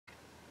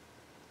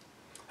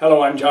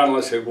Hello, I'm John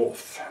Leslie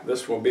Wolfe.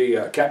 This will be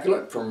a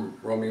Capulet from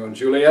Romeo and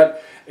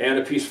Juliet and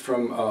a piece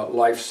from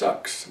Life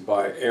Sucks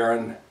by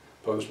Aaron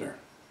Posner.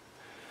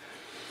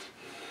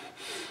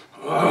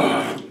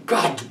 Oh,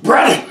 God's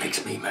breath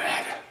makes me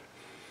mad.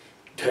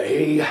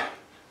 Day,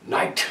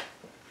 night,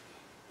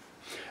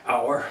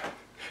 hour,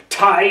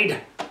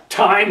 tide,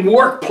 time,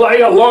 work,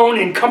 play, alone,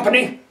 in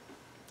company.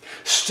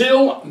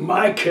 Still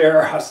my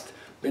care hath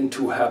been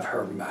to have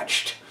her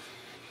matched.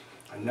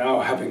 And now,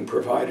 having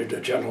provided a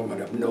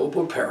gentleman of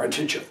noble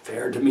parentage, of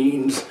fair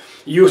demeans,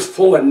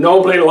 youthful and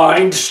nobly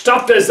lined,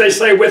 stuffed, as they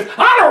say, with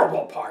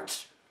honorable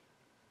parts,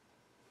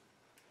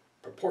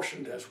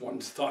 proportioned as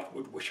one's thought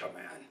would wish a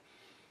man,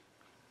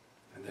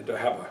 and then to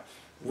have a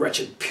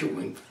wretched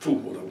puling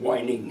fool, a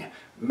whining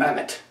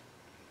mammet,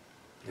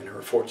 in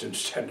her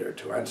fortune's tender,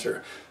 to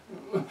answer,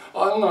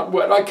 "I'll not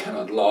wed, I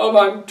cannot love,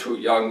 I'm too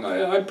young,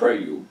 I pray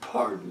you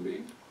pardon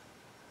me."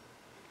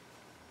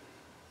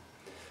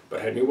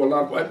 But an you will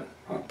not wed,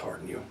 I'll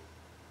pardon you.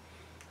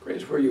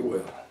 Graze where you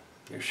will.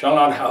 You shall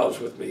not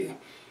house with me.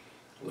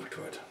 Look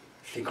to it.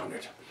 Think on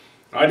it.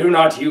 I do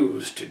not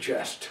use to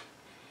jest.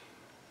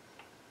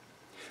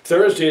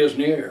 Thursday is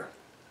near.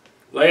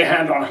 Lay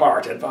hand on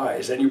heart,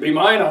 advise. An you be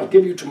mine, I'll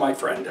give you to my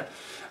friend.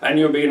 An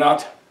you be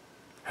not,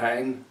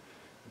 hang,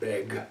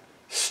 beg,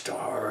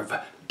 starve,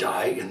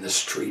 die in the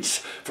streets.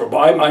 For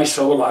by my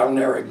soul I'll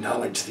ne'er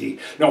acknowledge thee.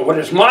 No, what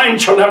is mine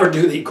shall never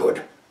do thee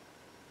good.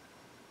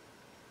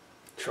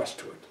 Trust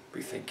to it,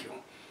 bethink you.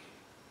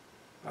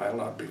 I'll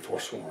not be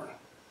forsworn.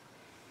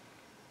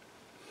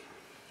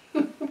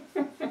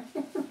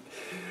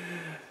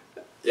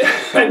 Yeah,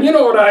 and you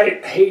know what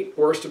I hate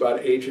worst about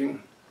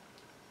aging?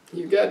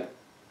 You get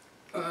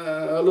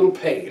a little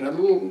pain, a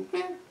little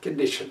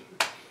condition,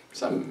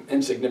 some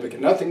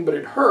insignificant nothing, but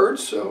it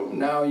hurts, so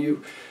now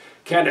you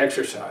can't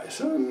exercise.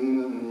 So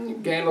you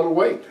gain a little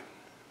weight,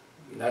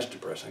 and that's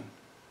depressing.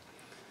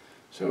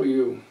 So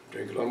you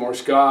drink a little more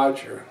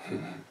scotch, or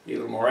eat a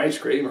little more ice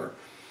cream, or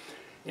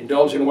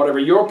indulge in whatever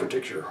your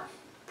particular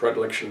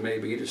predilection may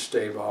be to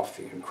stave off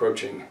the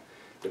encroaching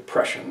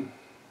depression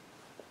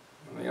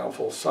when the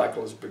awful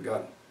cycle has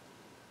begun.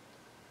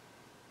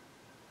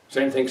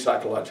 Same thing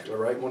psychologically,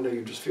 right? One day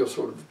you just feel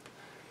sort of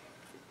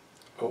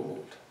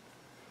old,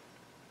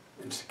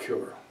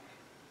 insecure.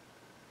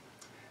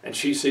 And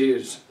she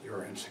sees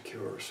you're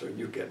insecure, so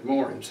you get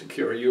more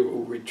insecure.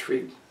 You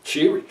retreat.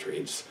 She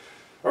retreats.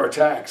 Or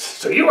attacks,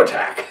 so you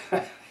attack.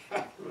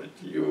 But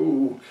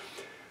you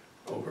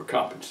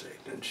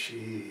overcompensate, and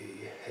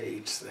she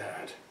hates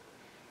that.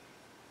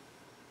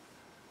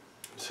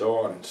 And so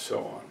on and so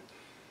on.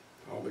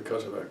 All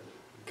because of a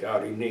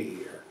gouty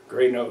knee or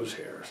gray nose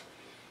hairs.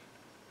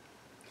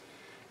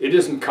 It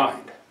isn't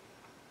kind.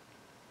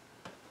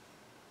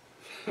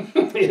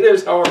 It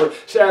is, however,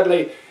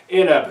 sadly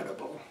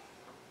inevitable.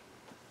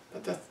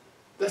 But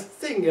the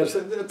thing is,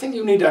 the thing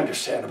you need to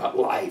understand about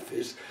life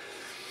is,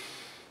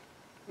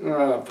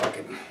 oh, fuck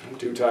it. I'm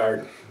too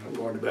tired. I'm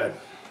going to bed.